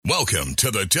Welcome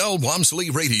to the Del Walmsley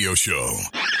Radio Show.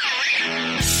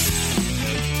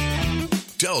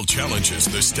 Del challenges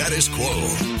the status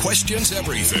quo, questions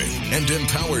everything, and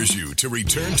empowers you to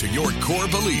return to your core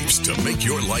beliefs to make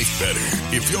your life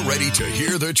better. If you're ready to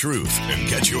hear the truth and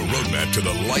get your roadmap to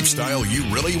the lifestyle you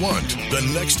really want, the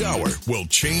next hour will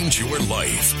change your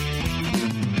life.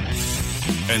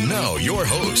 And now, your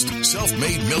host,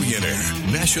 self-made millionaire,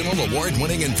 national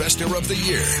award-winning investor of the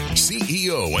year,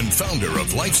 CEO and founder of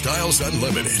Lifestyles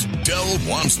Unlimited, Del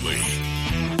Walmsley.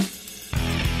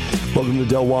 Welcome to the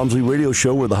Del Walmsley Radio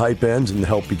Show, where the hype ends and the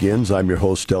help begins. I'm your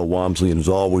host, Del Walmsley, and as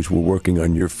always, we're working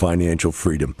on your financial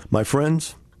freedom. My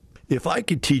friends, if I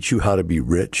could teach you how to be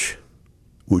rich,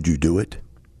 would you do it?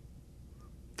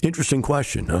 Interesting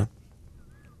question, huh?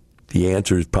 The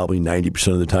answer is probably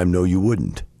 90% of the time, no, you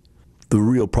wouldn't. The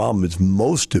real problem is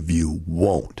most of you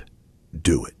won't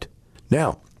do it.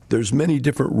 Now, there's many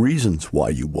different reasons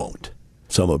why you won't.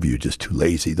 Some of you are just too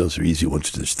lazy. Those are easy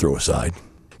ones to just throw aside.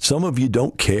 Some of you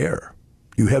don't care.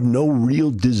 You have no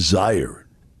real desire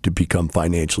to become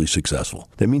financially successful.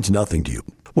 That means nothing to you.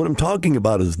 What I'm talking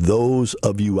about is those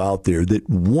of you out there that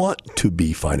want to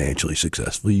be financially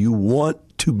successful. You want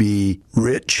to be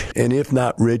rich, and if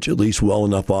not rich, at least well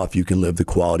enough off you can live the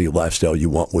quality of lifestyle you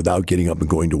want without getting up and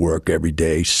going to work every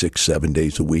day, 6-7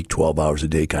 days a week, 12 hours a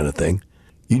day kind of thing.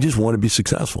 You just want to be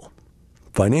successful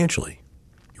financially.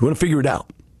 You want to figure it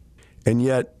out. And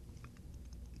yet,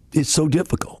 it's so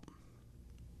difficult.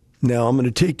 Now, I'm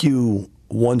going to take you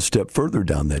one step further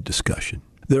down that discussion.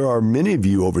 There are many of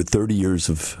you over 30 years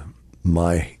of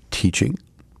my teaching,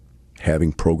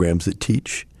 having programs that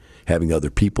teach, having other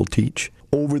people teach.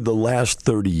 Over the last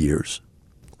 30 years,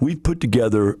 we've put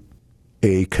together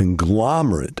a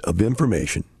conglomerate of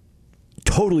information,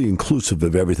 totally inclusive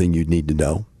of everything you'd need to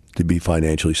know to be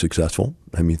financially successful.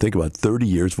 I mean, think about 30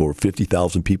 years of over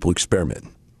 50,000 people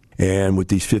experimenting. And with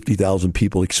these 50,000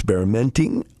 people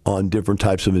experimenting on different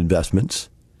types of investments,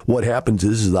 what happens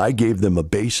is I gave them a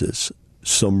basis,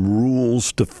 some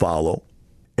rules to follow,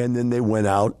 and then they went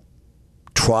out,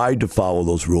 tried to follow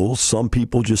those rules. Some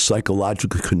people just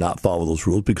psychologically could not follow those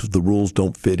rules because the rules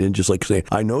don't fit in. Just like saying,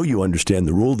 I know you understand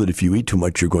the rule that if you eat too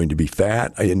much, you're going to be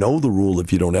fat. I know the rule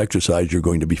if you don't exercise, you're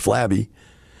going to be flabby.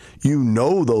 You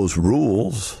know those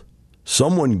rules.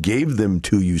 Someone gave them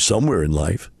to you somewhere in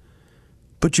life,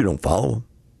 but you don't follow them.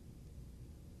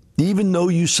 Even though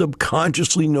you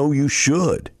subconsciously know you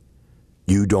should,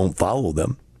 you don't follow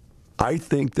them. I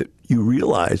think that you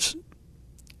realize,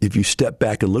 if you step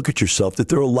back and look at yourself, that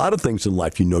there are a lot of things in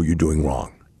life you know you're doing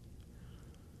wrong.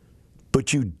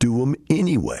 But you do them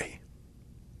anyway.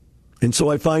 And so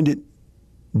I find it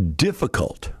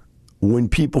difficult when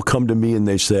people come to me and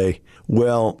they say,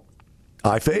 well,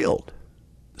 I failed.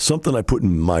 Something I put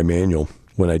in my manual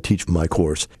when I teach my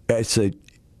course, I say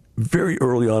very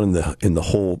early on in the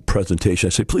whole presentation, I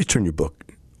say, please turn your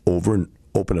book over and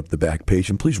open up the back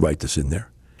page and please write this in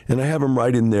there. And I have them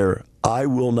write in there, I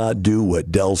will not do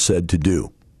what Del said to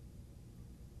do.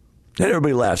 And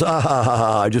everybody laughs.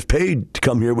 I just paid to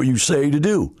come here what you say to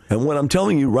do. And what I'm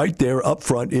telling you right there up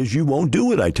front is you won't do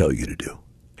what I tell you to do.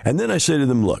 And then I say to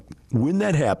them, look, when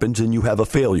that happens and you have a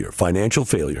failure, financial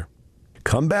failure,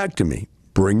 come back to me,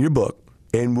 bring your book,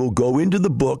 and we'll go into the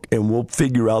book and we'll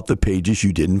figure out the pages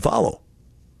you didn't follow.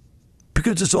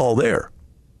 Because it's all there.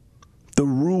 The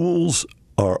rules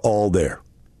are all there.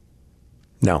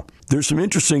 Now, there's some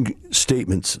interesting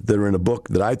statements that are in a book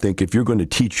that I think if you're going to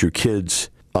teach your kids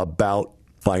about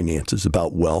finances,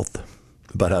 about wealth,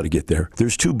 about how to get there,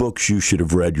 there's two books you should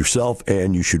have read yourself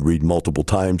and you should read multiple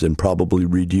times and probably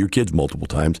read to your kids multiple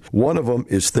times. One of them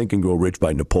is Think and Grow Rich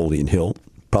by Napoleon Hill,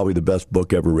 probably the best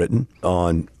book ever written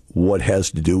on what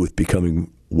has to do with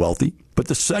becoming wealthy. But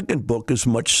the second book is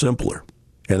much simpler.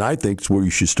 And I think it's where you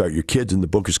should start your kids. And the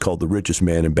book is called The Richest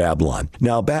Man in Babylon.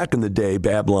 Now, back in the day,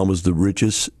 Babylon was the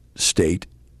richest state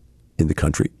in the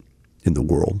country, in the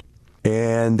world.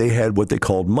 And they had what they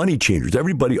called money changers.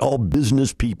 Everybody, all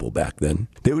business people back then,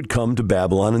 they would come to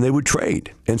Babylon and they would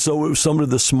trade. And so it was some of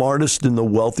the smartest and the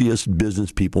wealthiest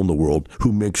business people in the world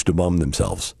who mixed among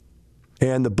themselves.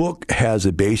 And the book has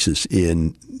a basis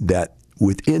in that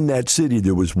within that city,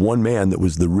 there was one man that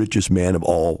was the richest man of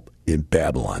all in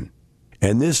Babylon.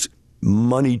 And this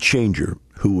money changer,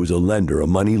 who was a lender, a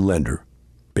money lender,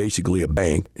 basically a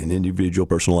bank, an individual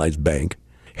personalized bank,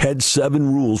 had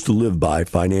 7 rules to live by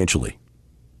financially.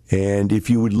 And if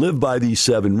you would live by these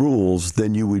 7 rules,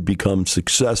 then you would become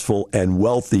successful and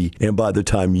wealthy. And by the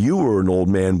time you were an old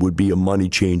man, would be a money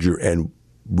changer and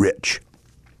rich.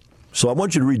 So I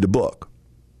want you to read the book.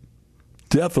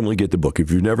 Definitely get the book. If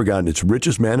you've never gotten it, it's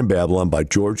Richest Man in Babylon by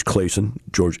George S.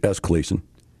 Clayson.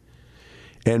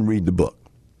 and read the book.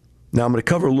 Now, I'm going to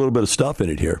cover a little bit of stuff in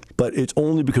it here, but it's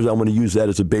only because I want to use that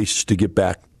as a basis to get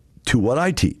back to what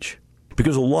I teach.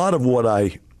 Because a lot of what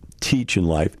I teach in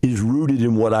life is rooted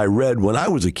in what I read when I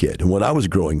was a kid and when I was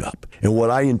growing up and what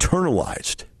I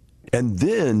internalized. And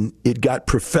then it got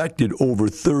perfected over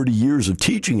 30 years of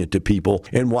teaching it to people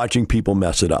and watching people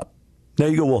mess it up. Now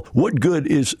you go, well, what good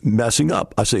is messing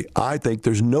up? I say, I think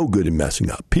there's no good in messing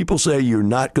up. People say you're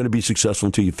not going to be successful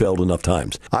until you failed enough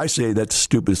times. I say that's the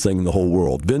stupidest thing in the whole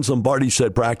world. Vince Lombardi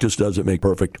said practice doesn't make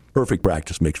perfect. Perfect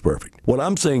practice makes perfect. What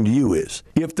I'm saying to you is,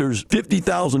 if there's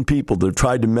 50,000 people that have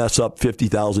tried to mess up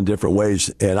 50,000 different ways,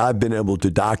 and I've been able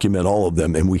to document all of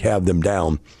them and we have them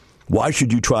down, why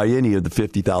should you try any of the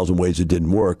 50,000 ways it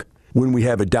didn't work when we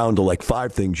have it down to like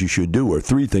 5 things you should do or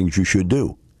 3 things you should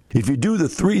do? If you do the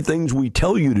 3 things we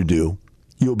tell you to do,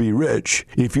 you'll be rich.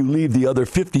 If you leave the other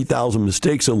 50,000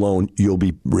 mistakes alone, you'll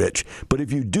be rich. But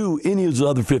if you do any of the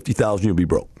other 50,000, you'll be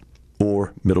broke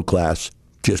or middle class,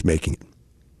 just making it.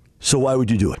 So why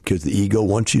would you do it? Because the ego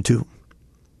wants you to?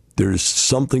 There's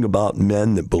something about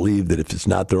men that believe that if it's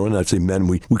not their own, I'd say men,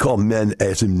 we call men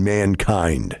as in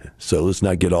mankind. So let's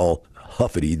not get all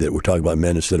huffety that we're talking about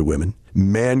men instead of women.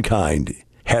 Mankind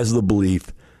has the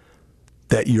belief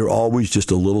that you're always just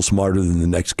a little smarter than the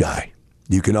next guy.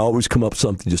 You can always come up with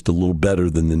something just a little better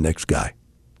than the next guy.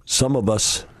 Some of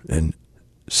us and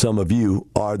some of you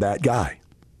are that guy.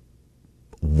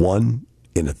 1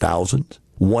 in 1,000.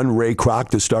 1 Ray Kroc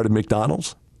that started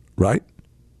McDonald's, right?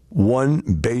 1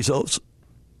 Bezos.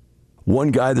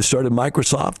 1 guy that started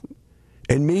Microsoft.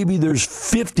 And maybe there's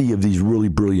 50 of these really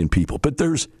brilliant people, but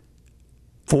there's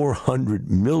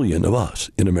 400 million of us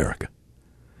in America.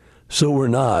 So we're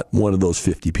not one of those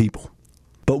 50 people.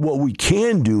 But what we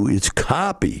can do is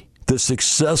copy the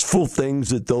successful things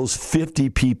that those 50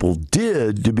 people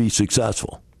did to be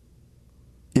successful.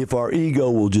 If our ego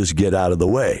will just get out of the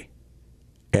way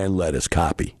and let us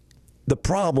copy. The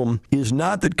problem is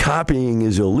not that copying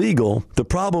is illegal. The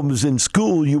problem is in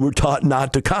school you were taught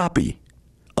not to copy.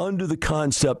 Under the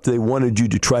concept they wanted you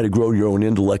to try to grow your own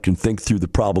intellect and think through the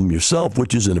problem yourself,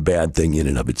 which isn't a bad thing in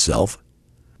and of itself.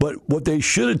 But what they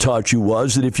should have taught you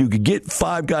was that if you could get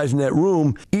 5 guys in that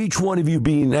room, each one of you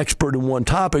being an expert in one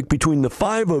topic, between the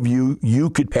 5 of you, you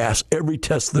could pass every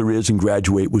test there is and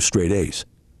graduate with straight A's.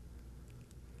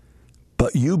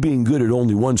 But you being good at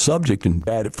only one subject and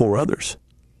bad at 4 others,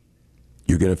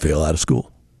 you're going to fail out of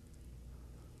school.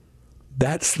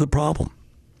 That's the problem.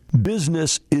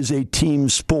 Business is a team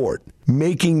sport.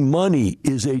 Making money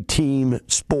is a team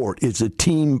sport. It's a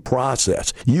team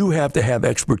process. You have to have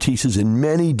expertises in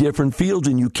many different fields,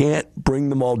 and you can't bring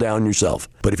them all down yourself.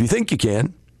 But if you think you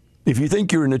can, if you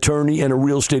think you're an attorney and a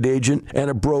real estate agent and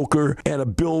a broker and a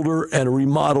builder and a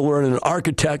remodeler and an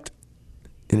architect,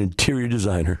 an interior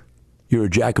designer, you're a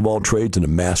jack of all trades and a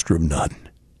master of none.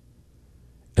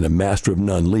 And a master of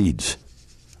none leads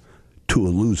to a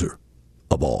loser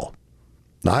of all.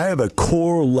 Now, I have a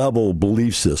core level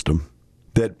belief system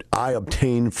that I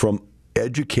obtain from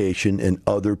education and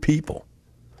other people.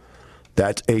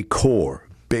 That's a core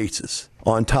basis.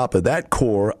 On top of that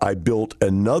core, I built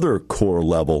another core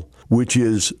level, which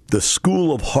is the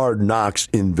school of hard knocks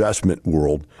investment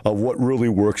world of what really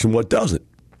works and what doesn't.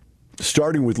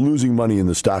 Starting with losing money in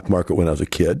the stock market when I was a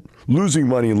kid, losing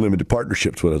money in limited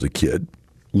partnerships when I was a kid,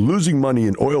 losing money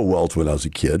in oil wells when I was a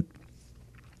kid.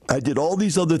 I did all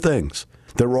these other things.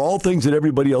 There were all things that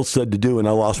everybody else said to do, and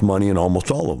I lost money in almost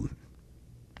all of them,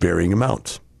 varying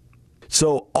amounts.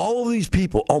 So all of these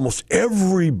people, almost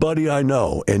everybody I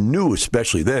know, and knew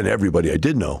especially then, everybody I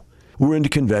did know, were into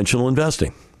conventional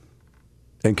investing.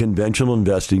 And conventional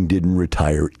investing didn't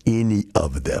retire any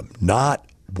of them. Not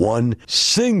one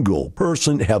single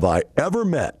person have I ever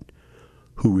met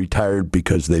who retired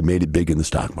because they made it big in the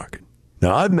stock market.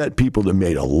 Now, I've met people that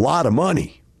made a lot of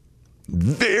money,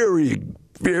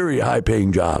 very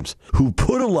high-paying jobs, who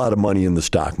put a lot of money in the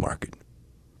stock market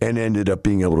and ended up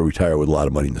being able to retire with a lot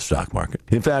of money in the stock market.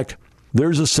 In fact,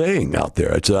 there's a saying out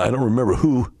there. I don't remember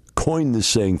who coined this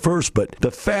saying first, but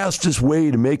the fastest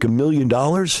way to make $1 million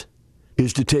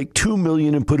is to take $2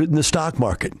 million and put it in the stock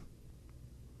market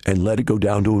and let it go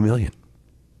down to $1 million.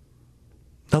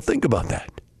 Now think about that.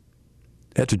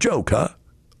 That's a joke, huh?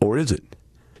 Or is it?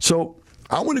 So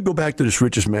I want to go back to this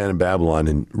richest man in Babylon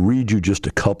and read you just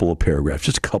a couple of paragraphs,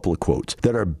 just a couple of quotes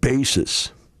that are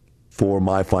basis for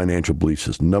my financial belief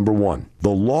system. Number 1, the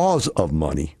laws of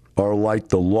money are like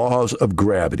the laws of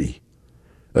gravity,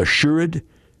 assured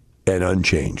and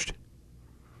unchanged.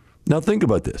 Now think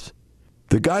about this.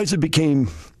 The guys that became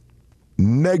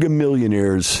mega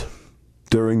millionaires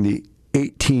during the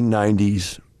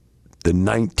 1890s, the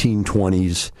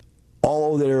 1920s,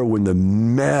 all there when the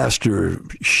master,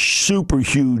 super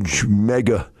huge,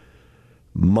 mega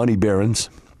money barons,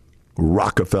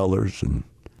 Rockefellers and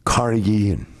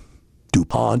Carnegie and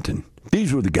DuPont, and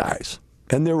these were the guys.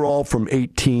 And they were all from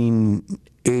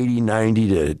 1880, 90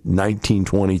 to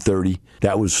 1920, 30.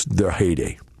 That was their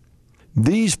heyday.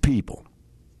 These people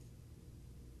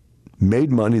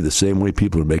made money the same way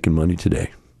people are making money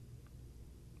today.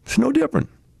 It's no different.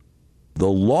 The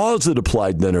laws that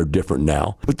applied then are different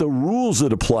now, but the rules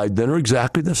that applied then are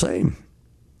exactly the same.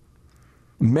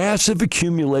 Massive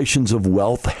accumulations of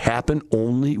wealth happen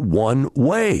only one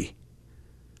way.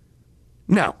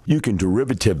 Now, you can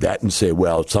derivative that and say,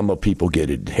 well, some of people get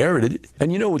inherited.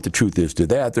 And you know what the truth is to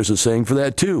that. There's a saying for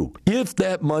that, too. If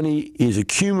that money is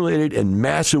accumulated and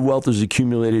massive wealth is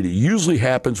accumulated, it usually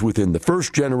happens within the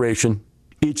first generation.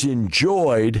 It's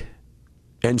enjoyed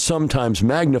and sometimes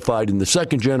magnified in the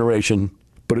second generation,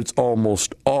 but it's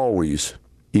almost always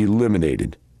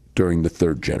eliminated during the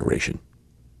third generation.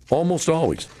 Almost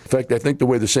always. In fact, I think the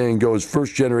way the saying goes,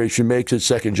 first generation makes it,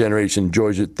 second generation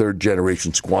enjoys it, third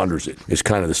generation squanders it, is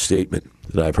kind of the statement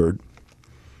that I've heard.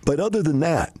 But other than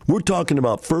that, we're talking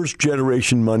about first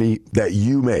generation money that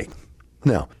you make.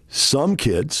 Now, some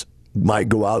kids might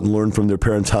go out and learn from their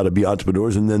parents how to be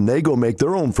entrepreneurs, and then they go make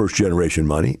their own first generation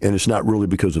money, and it's not really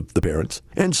because of the parents.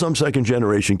 And some second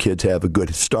generation kids have a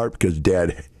good start because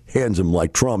dad hands them,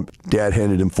 like Trump. Dad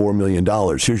handed him $4 million.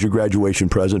 Here's your graduation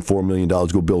present, $4 million,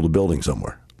 go build a building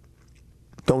somewhere.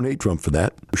 Don't hate Trump for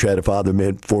that. I wish I had a father who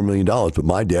made $4 million, but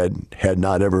my dad had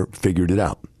not ever figured it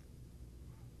out.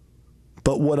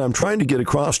 But what I'm trying to get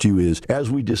across to you is,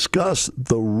 as we discuss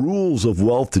the rules of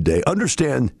wealth today,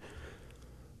 understand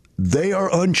they are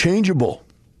unchangeable,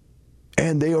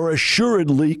 and they are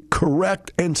assuredly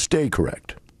correct and stay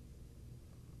correct.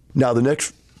 Now, the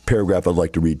next paragraph I'd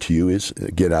like to read to you is,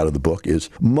 again out of the book, is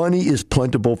money is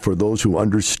plentiful for those who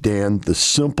understand the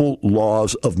simple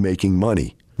laws of making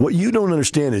money. What you don't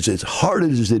understand is, as hard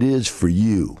as it is for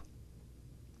you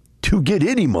to get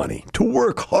any money, to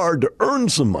work hard to earn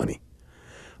some money,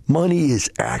 money is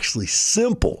actually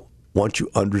simple once you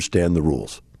understand the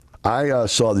rules. I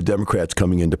saw the Democrats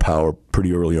coming into power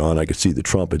pretty early on. I could see that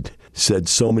Trump had said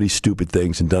so many stupid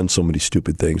things and done so many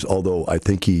stupid things, although I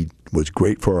think he was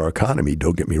great for our economy.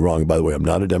 Don't get me wrong. By the way, I'm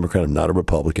not a Democrat. I'm not a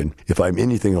Republican. If I'm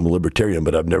anything, I'm a libertarian,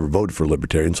 but I've never voted for a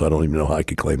libertarian, so I don't even know how I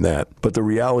could claim that. But the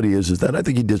reality is that I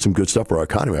think he did some good stuff for our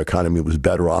economy. Our economy was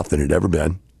better off than it had ever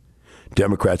been.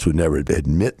 Democrats would never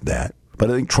admit that.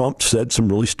 But I think Trump said some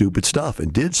really stupid stuff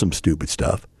and did some stupid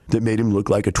stuff that made him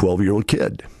look like a 12-year-old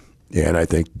kid. And I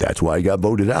think that's why he got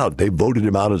voted out. They voted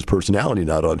him out on his personality,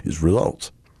 not on his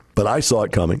results. But I saw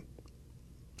it coming.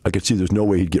 I could see there's no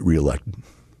way he'd get reelected.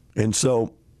 And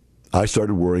so I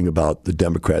started worrying about the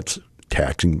Democrats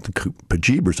taxing the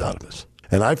bejeebers out of us.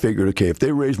 And I figured, okay, if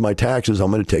they raise my taxes,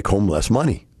 I'm going to take home less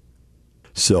money.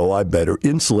 So I better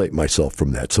insulate myself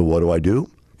from that. So what do?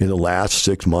 In the last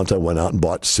 6 months, I went out and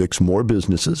bought 6 more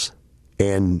businesses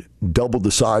and doubled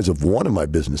the size of one of my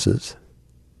businesses,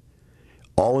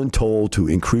 all in total to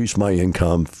increase my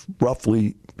income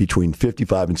roughly between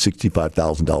 $55,000 and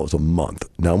 $65,000 a month.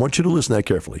 Now, I want you to listen to that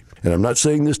carefully. And I'm not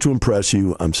saying this to impress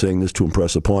you. I'm saying this to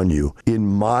impress upon you. In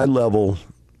my level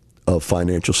of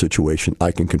financial situation,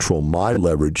 I can control my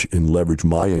leverage and leverage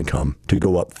my income to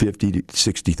go up $50,000 to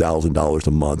 $60,000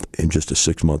 a month in just a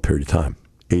 6-month period of time.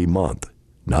 A month,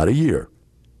 not a year.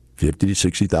 $50,000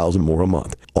 to $60,000 more a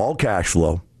month. All cash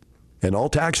flow and all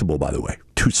taxable, by the way,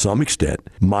 to some extent,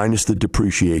 minus the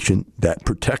depreciation that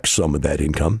protects some of that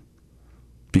income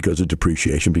because of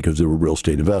depreciation, because there were real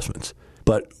estate investments.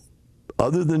 But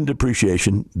other than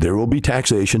depreciation, there will be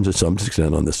taxations to some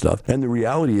extent on this stuff. And the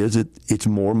reality is it's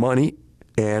more money,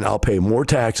 and I'll pay more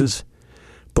taxes.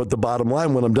 But the bottom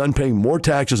line, when I'm done paying more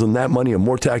taxes on that money and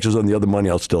more taxes on the other money,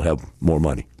 I'll still have more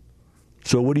money.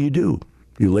 So what do?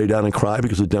 You lay down and cry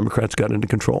because the Democrats got into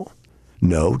control?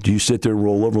 No. Do you sit there and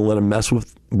roll over and let them mess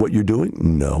with what you're doing?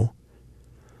 No.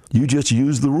 You just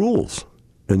use the rules.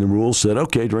 And the rules said,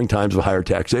 okay, during times of higher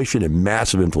taxation and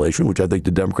massive inflation, which I think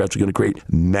the Democrats are going to create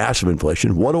massive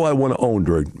inflation, what do I want to own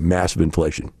during massive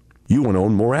inflation? You want to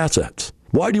own more assets.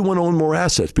 Why do you want to own more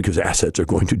assets? Because assets are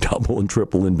going to double and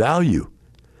triple in value.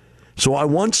 So I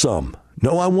want some.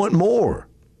 No, I want more.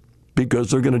 Because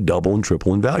they're going to double and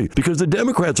triple in value. Because the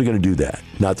Democrats are going to do that,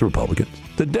 not the Republicans.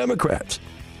 The Democrats.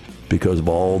 Because of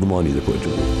all the money they're putting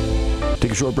into it.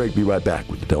 Take a short break. Be right back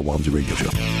with the Del Walmsley Radio Show.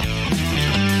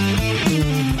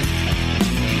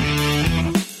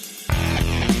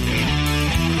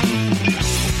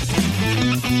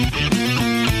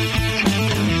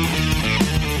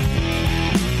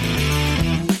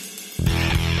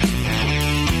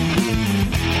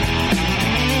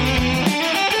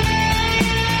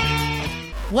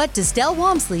 What does Del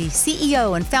Walmsley,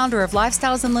 CEO and founder of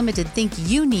Lifestyles Unlimited, think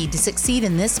you need to succeed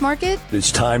in this market? It's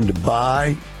time to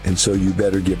buy, and so you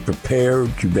better get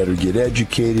prepared, you better get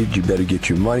educated, you better get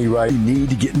your money right. You need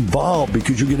to get involved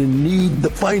because you're going to need the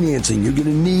financing. You're going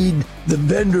to need the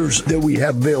vendors that we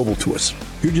have available to us.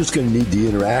 You're just going to need the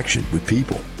interaction with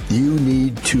people. You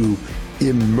need to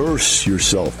immerse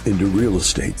yourself into real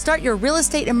estate. Start your real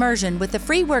estate immersion with the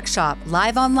free workshop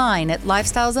live online at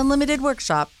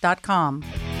lifestylesunlimitedworkshop.com.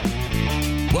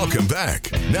 Welcome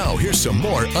back. Now here's some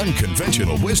more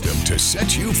unconventional wisdom to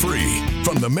set you free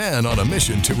from the man on a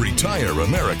mission to retire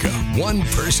America, one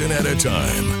person at a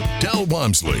time, Del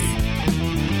Walmsley.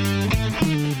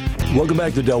 Welcome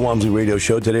back to the Del Walmsley Radio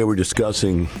Show. Today we're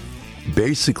discussing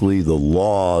basically the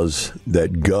laws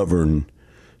that govern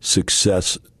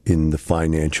success in the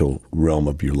financial realm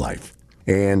of your life.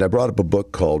 And I brought up a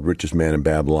book called Richest Man in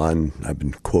Babylon. I've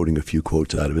been quoting a few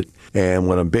quotes out of it. And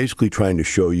what I'm basically trying to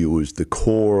show you is the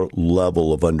core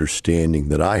level of understanding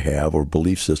that I have, or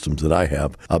belief systems that I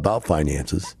have about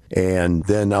finances. And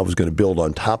then I was going to build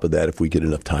on top of that if we get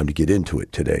enough time to get into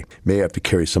it today. May have to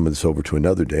carry some of this over to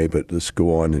another day, but let's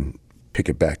go on and pick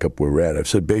it back up where we're at. I've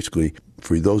said basically,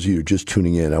 for those of you who are just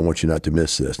tuning in, I want you not to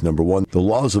miss this. Number one, the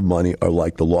laws of money are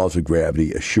like the laws of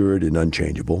gravity, assured and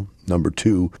unchangeable. Number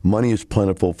two, money is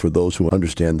plentiful for those who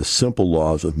understand the simple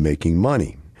laws of making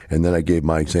money. And then I gave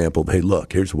my example of, hey,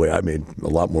 look, here's the way I made a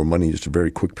lot more money in just a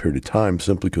very quick period of time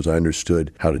simply because I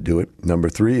understood how to do it. Number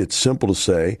three, it's simple to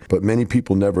say, but many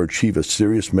people never achieve a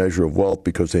serious measure of wealth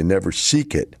because they never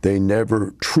seek it. They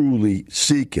never truly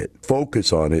seek it,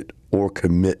 focus on it, or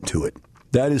commit to it.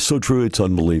 That is so true, it's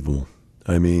unbelievable.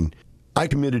 I mean, I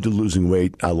committed to losing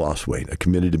weight, I lost weight. I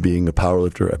committed to being a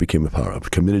powerlifter, I became a powerlifter. I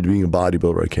committed to being a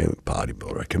bodybuilder, I became a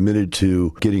bodybuilder. I committed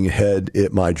to getting ahead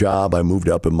at my job, I moved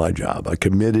up in my job. I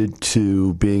committed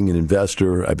to being an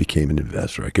investor, I became an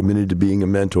investor. I committed to being a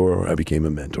mentor, I became a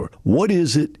mentor. What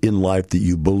is it in life that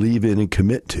you believe in and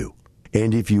commit to?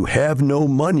 And if you have no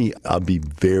money, I'll be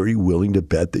very willing to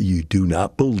bet that you do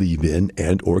not believe in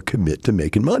and or commit to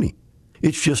making money.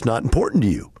 It's just not important to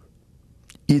you.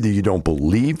 Either you don't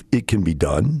believe it can be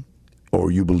done,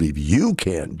 or you believe you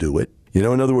can't do it. You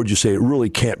know, in other words, you say it really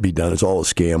can't be done. It's all a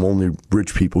scam. Only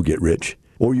rich people get rich.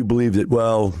 Or you believe that,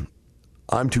 well,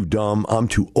 I'm too dumb. I'm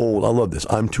too old. I love this.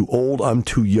 I'm too old. I'm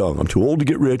too young. I'm too old to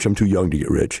get rich. I'm too young to get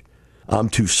rich. I'm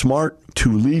too smart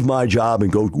to leave my job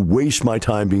and go waste my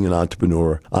time being an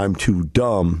entrepreneur. I'm too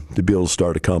dumb to be able to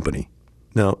start a company.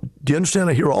 Now, do you understand?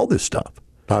 I hear all this stuff.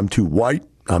 I'm too white.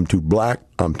 I'm too black,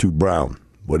 I'm too brown.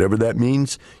 Whatever that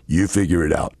means, you figure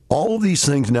it out. All of these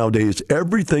things nowadays,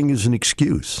 everything is an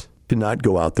excuse to not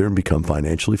go out there and become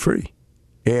financially free.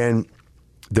 And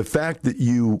the fact that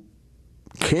you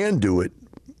can do it,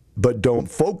 but don't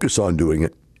focus on doing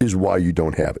it, is why you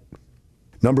don't have it.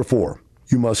 Number four,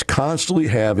 you must constantly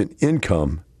have an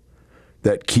income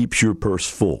that keeps your purse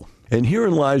full. And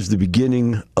herein lies the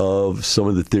beginning of some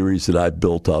of the theories that I've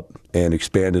built up and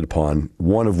expanded upon,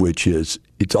 one of which is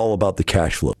it's all about the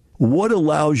cash flow. What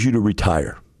allows you to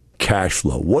retire? Cash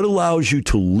flow. What allows you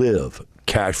to live?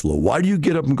 Cash flow. Why do you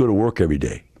get up and go to work every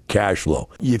day? Cash flow.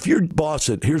 If your boss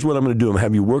said, here's what I'm going to do, I'm going to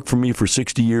have you work for me for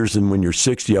 60 years, and when you're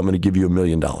 60, I'm going to give you $1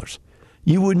 million.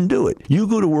 You wouldn't do it. You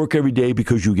go to work every day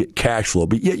because you get cash flow,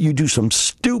 but yet you do some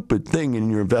stupid thing in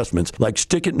your investments, like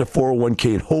stick it in a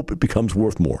 401k and hope it becomes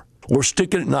worth more. Or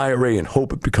stick it in an IRA and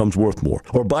hope it becomes worth more.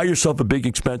 Or buy yourself a big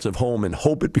expensive home and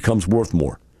hope it becomes worth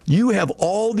more. You have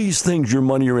all these things your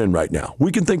money are in right now.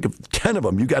 We can think of 10 of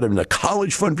them. You got it in a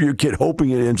college fund for your kid,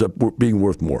 hoping it ends up being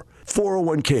worth more.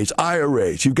 401ks,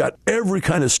 IRAs. You've got every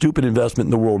kind of stupid investment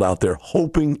in the world out there,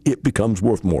 hoping it becomes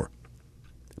worth more.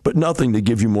 But nothing to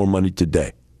give you more money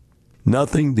today.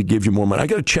 Nothing to give you more money. I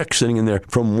got a check sitting in there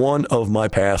from one of my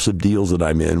passive deals that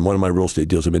I'm in, one of my real estate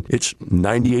deals I'm in. It's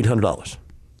 $9,800.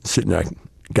 Sitting there,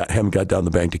 haven't got down the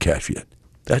bank to cash yet.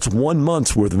 That's 1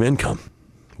 month's worth of income.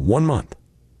 1 month.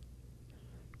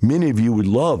 Many of you would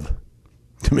love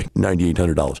to make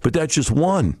 $9,800, but that's just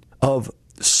one of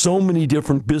so many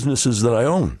different businesses that I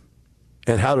own.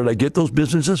 And how did I get those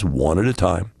businesses? One at a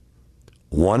time.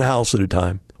 One house at a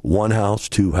time. One house,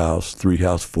 two house, three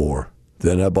house, four.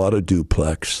 Then I bought a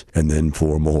duplex, and then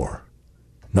 4 more.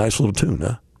 Nice little tune,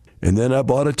 huh? And then I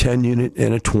bought a 10 unit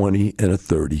and a 20 and a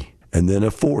 30. And then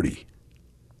a 40,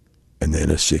 and then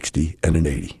a 60, and an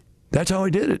 80. That's how I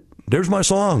did it. There's my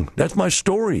song. That's my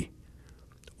story.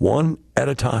 One at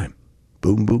a time.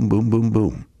 Boom, boom, boom, boom,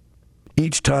 boom.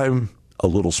 Each time a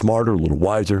little smarter, a little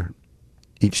wiser.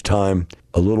 Each time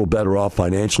a little better off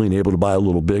financially and able to buy a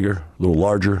little bigger, a little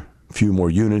larger, a few more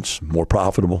units, more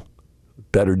profitable,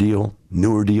 better deal,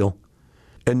 newer deal.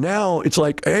 And now it's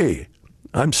like, hey,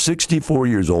 I'm 64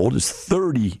 years old. It's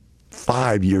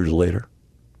 35 years later.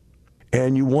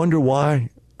 And you wonder why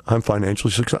I'm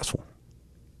financially successful.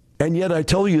 And yet I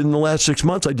tell you, in the last 6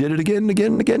 months, I did it again and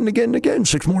again and again and again and again,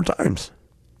 6 more times.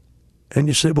 And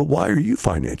you say, but why are you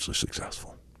financially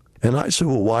successful? And I say,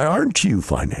 well, why aren't you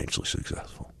financially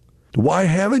successful? Why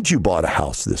haven't you bought a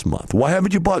house this month? Why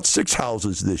haven't you bought 6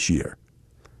 houses this year?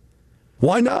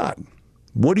 Why not?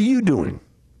 What are you doing?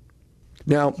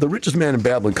 Now, the richest man in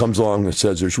Babylon comes along and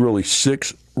says there's really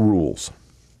 6 rules.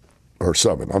 Or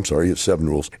 7. I'm sorry, it's 7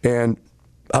 rules. And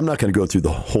I'm not going to go through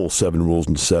the whole 7 rules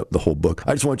and the whole book.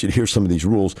 I just want you to hear some of these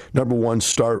rules. Number 1,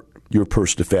 start your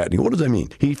purse to fattening. What does that mean?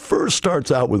 He first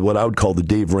starts out with what I would call the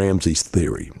Dave Ramsey's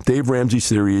theory. Dave Ramsey's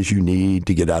theory is you need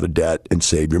to get out of debt and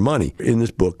save your money. In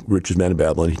this book, Richest Man in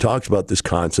Babylon, he talks about this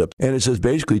concept. And it says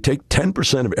basically take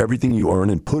 10% of everything you earn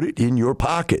and put it in your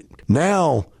pocket.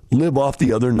 Now, live off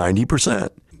the other 90%.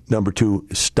 Number 2,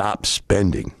 stop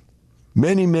spending.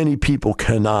 Many people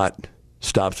cannot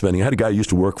stop spending. I had a guy who used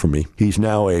to work for me. He's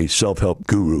now a self-help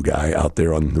guru guy out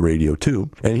there on the radio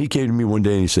too. And he came to me one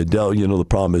day and he said, Del, the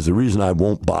problem is the reason I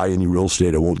won't buy any real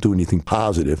estate, I won't do anything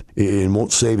positive, and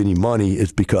won't save any money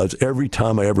is because every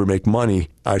time I ever make money,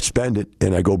 I spend it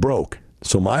and I go broke.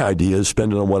 So my idea is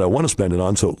spend it on what I want to spend it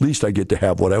on, so at least I get to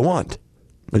have what I want.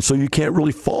 And so you can't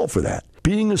really fall for that.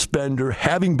 Being a spender,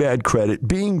 having bad credit,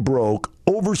 being broke,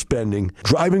 overspending,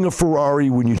 driving a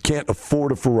Ferrari when you can't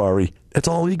afford a Ferrari, that's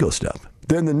all ego stuff.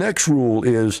 Then the next rule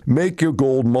is make your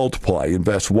gold multiply,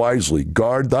 invest wisely,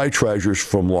 guard thy treasures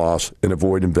from loss, and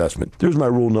avoid investment. There's my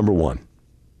rule number 1.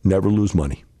 Never lose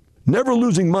money. Never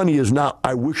losing money is not,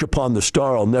 I wish upon the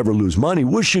star I'll never lose money.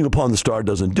 Wishing upon the star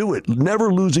doesn't do it.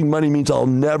 Never losing money means I'll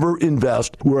never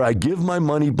invest where I give my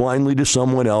money blindly to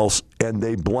someone else and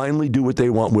they blindly do what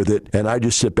they want with it and I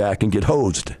just sit back and get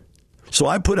hosed. So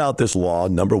I put out this law,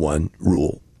 number 1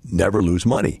 rule, never lose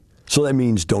money. So that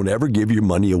means don't ever give your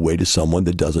money away to someone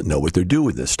that doesn't know what they're doing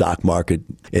with the stock market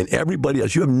and everybody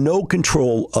else. You have no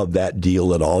control of that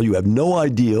deal at all. You have no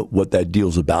idea what that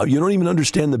deal's about. You don't even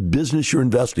understand the business you're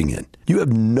investing in. You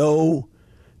have no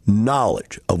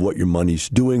knowledge of what your money's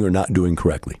doing or not doing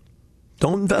correctly.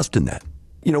 Don't invest in that.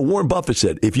 Warren Buffett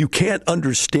said, if you can't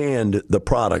understand the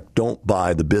product, don't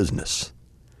buy the business.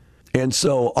 And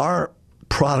so our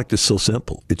product is so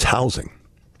simple. It's housing.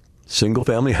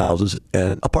 Single-family houses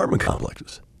and apartment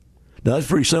complexes. Now, that's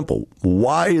pretty simple.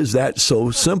 Why is that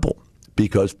so simple?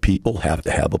 Because people have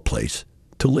to have a place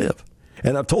to live.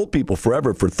 And I've told people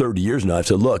forever, for 30 years now, I've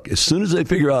said, look, as soon as they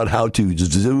figure out how to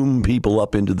zoom people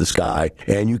up into the sky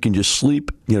and you can just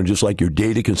sleep, just like your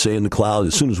data can stay in the cloud,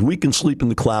 as soon as we can sleep in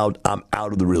the cloud, I'm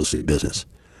out of the real estate business.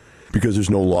 Because there's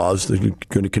no laws that are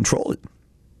going to control it.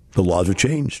 The laws are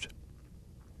changed.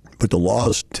 But the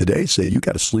laws today say you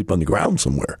got to sleep on the ground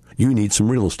somewhere. You need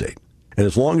some real estate. And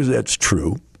as long as that's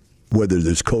true, whether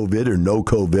there's COVID or no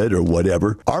COVID or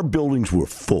whatever, our buildings were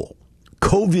full.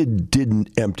 COVID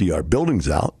didn't empty our buildings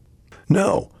out.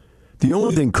 No. The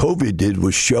only thing COVID did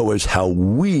was show us how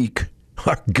weak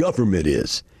our government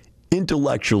is,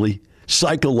 intellectually,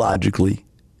 psychologically,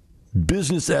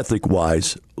 business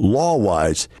ethic-wise,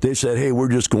 law-wise. They said, hey, we're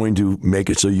just going to make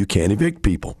it so you can't evict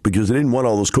people because they didn't want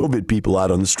all those COVID people out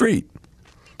on the street.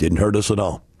 Didn't hurt us at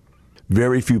all.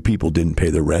 Very few people didn't pay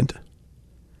their rent.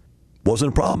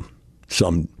 Wasn't a problem.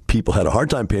 Some people had a hard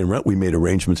time paying rent. We made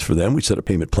arrangements for them. We set up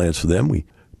payment plans for them. We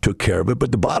took care of it.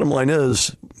 But the bottom line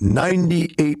is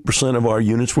 98% of our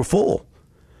units were full.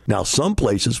 Now, some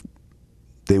places,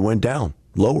 they went down,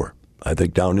 lower. I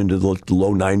think down into the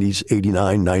low 90s,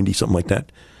 89, 90, something like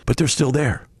that. But they're still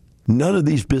there. None of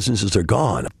these businesses are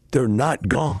gone. They're not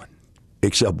gone,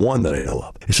 except one that I know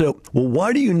of. So, well,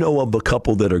 why do you know of a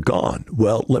couple that are gone?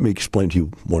 Well, let me explain to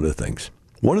you one of the things.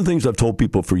 One of the things I've told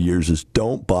people for years is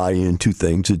don't buy into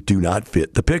things that do not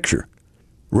fit the picture.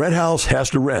 Rent house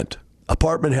has to rent.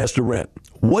 Apartment has to rent.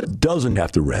 What doesn't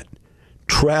have to rent?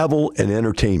 Travel and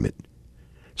entertainment.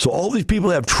 So all these people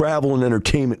have travel and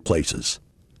entertainment places.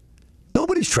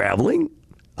 Nobody's traveling.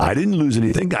 I didn't lose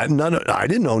anything. I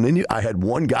didn't own any. I had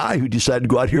one guy who decided to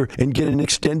go out here and get an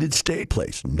extended stay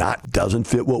place. Doesn't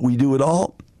fit what we do at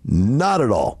all. Not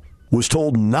at all. Was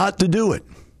told not to do it.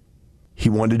 He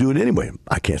wanted to do it anyway.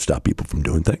 I can't stop people from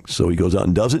doing things. So he goes out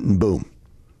and does it, and boom.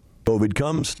 COVID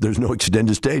comes. There's no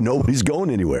extended stay. Nobody's going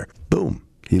anywhere. Boom.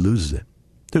 He loses it.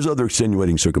 There's other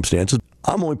extenuating circumstances.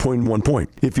 I'm only pointing one point.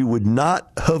 If he would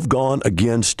not have gone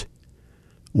against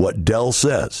what Dell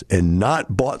says and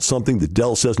not bought something that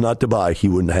Dell says not to buy, he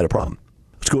wouldn't have had a problem.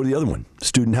 Let's go to the other one,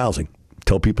 student housing.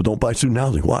 Tell people don't buy student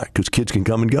housing. Why? Because kids can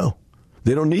come and go.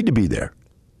 They don't need to be there.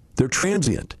 They're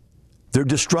transient. They're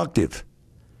destructive.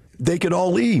 They could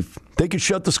all leave. They could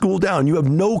shut the school down. You have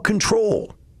no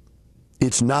control.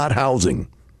 It's not housing.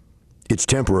 It's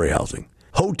temporary housing.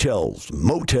 Hotels,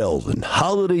 motels, and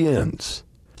Holiday Inns.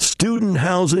 Student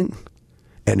housing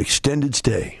and extended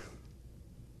stay.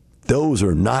 Those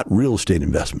are not real estate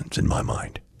investments in my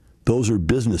mind. Those are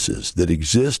businesses that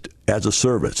exist as a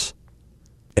service.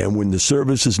 And when the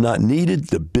service is not needed,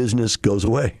 the business goes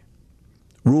away.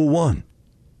 Rule 1.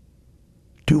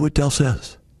 Do what Del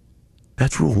says.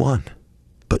 That's rule 1.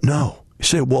 But no. You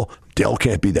say, well, Del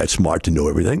can't be that smart to know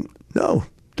everything. No,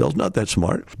 Del's not that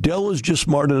smart. Del is just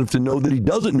smart enough to know that he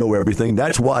doesn't know everything.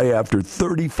 That's why after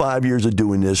 35 years of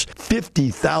doing this,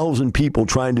 50,000 people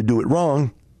trying to do it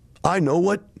wrong, I know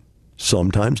what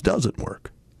sometimes doesn't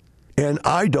work. And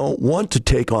I don't want to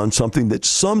take on something that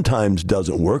sometimes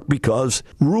doesn't work because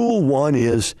rule 1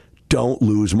 is don't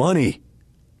lose money.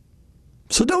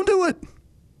 So don't do it.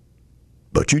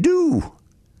 But you do.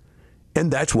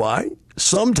 And that's why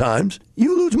sometimes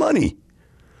you lose money.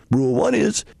 Rule 1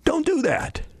 is don't do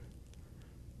that.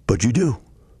 But you do.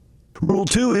 Rule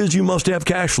 2 is you must have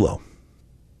cash flow.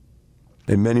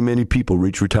 And many, many people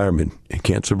reach retirement and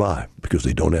can't survive because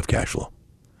they don't have cash flow.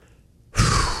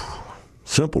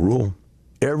 Simple rule.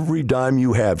 Every dime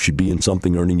you have should be in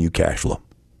something earning you cash flow.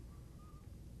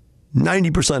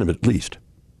 90% of it at least.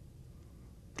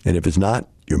 And if it's not,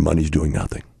 your money's doing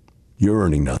nothing. You're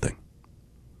earning nothing.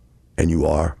 And you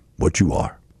are what you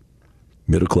are.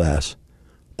 Middle class,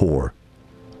 poor,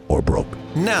 or broke.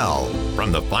 Now,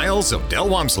 from the files of Del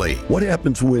Walmsley. What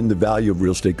happens when the value of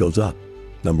real estate goes up?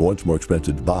 Number 1, it's more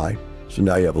expensive to buy. So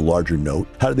now you have a larger note.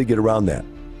 How did they get around that?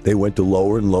 They went to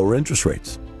lower and lower interest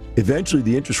rates. Eventually,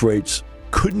 the interest rates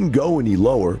couldn't go any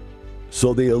lower,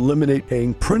 so they eliminate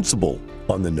paying principal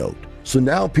on the note. So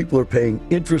now people are paying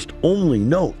interest-only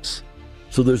notes.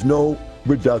 So there's no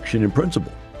reduction in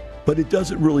principal. But it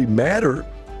doesn't really matter.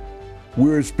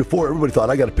 Whereas before, everybody thought,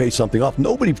 I got to pay something off.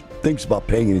 Nobody thinks about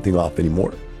paying anything off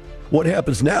anymore. What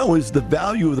happens now is the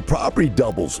value of the property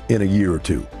doubles in a year or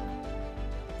two.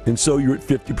 And so you're at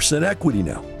 50% equity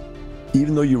now.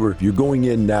 Even though you're going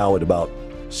in now at about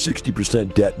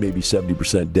 60% debt, maybe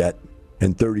 70% debt,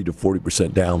 and 30 to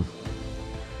 40% down.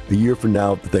 A year from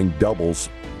now, if the thing doubles,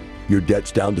 your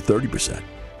debt's down to 30%.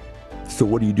 So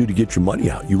what do you do to get your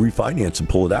money out? You refinance and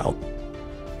pull it out,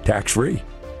 tax-free,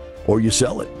 or you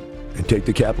sell it and take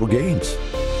the capital gains.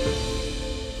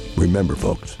 Remember,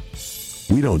 folks,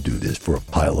 we don't do this for a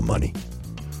pile of money.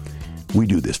 We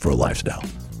do this for a lifestyle.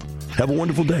 Have a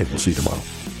wonderful day. We'll see you tomorrow.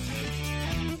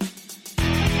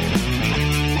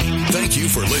 Thank you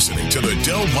for listening to the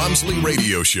Del Walmsley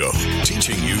Radio Show,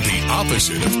 teaching you the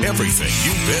opposite of everything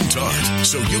you've been taught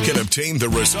so you can obtain the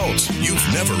results you've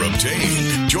never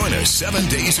obtained. Join us 7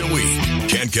 days a week.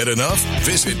 Can't get enough?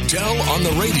 Visit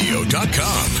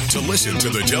DelOnTheRadio.com to listen to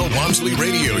the Del Walmsley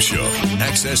Radio Show,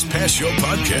 access past show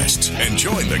podcasts, and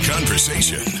join the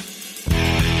conversation.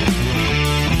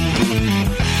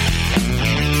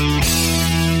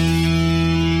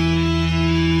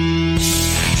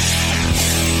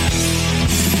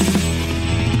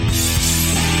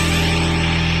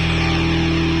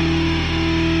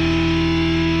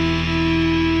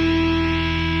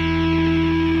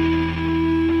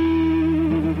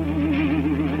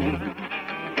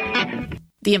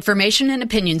 The information and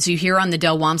opinions you hear on the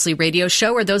Del Walmsley Radio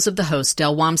Show are those of the host,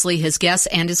 Del Walmsley, his guests,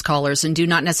 and his callers, and do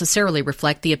not necessarily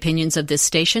reflect the opinions of this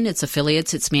station, its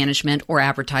affiliates, its management, or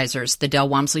advertisers. The Del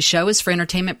Walmsley Show is for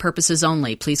entertainment purposes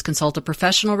only. Please consult a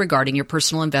professional regarding your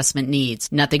personal investment needs.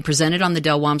 Nothing presented on the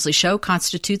Del Walmsley Show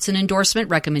constitutes an endorsement,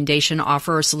 recommendation,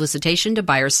 offer, or solicitation to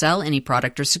buy or sell any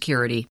product or security.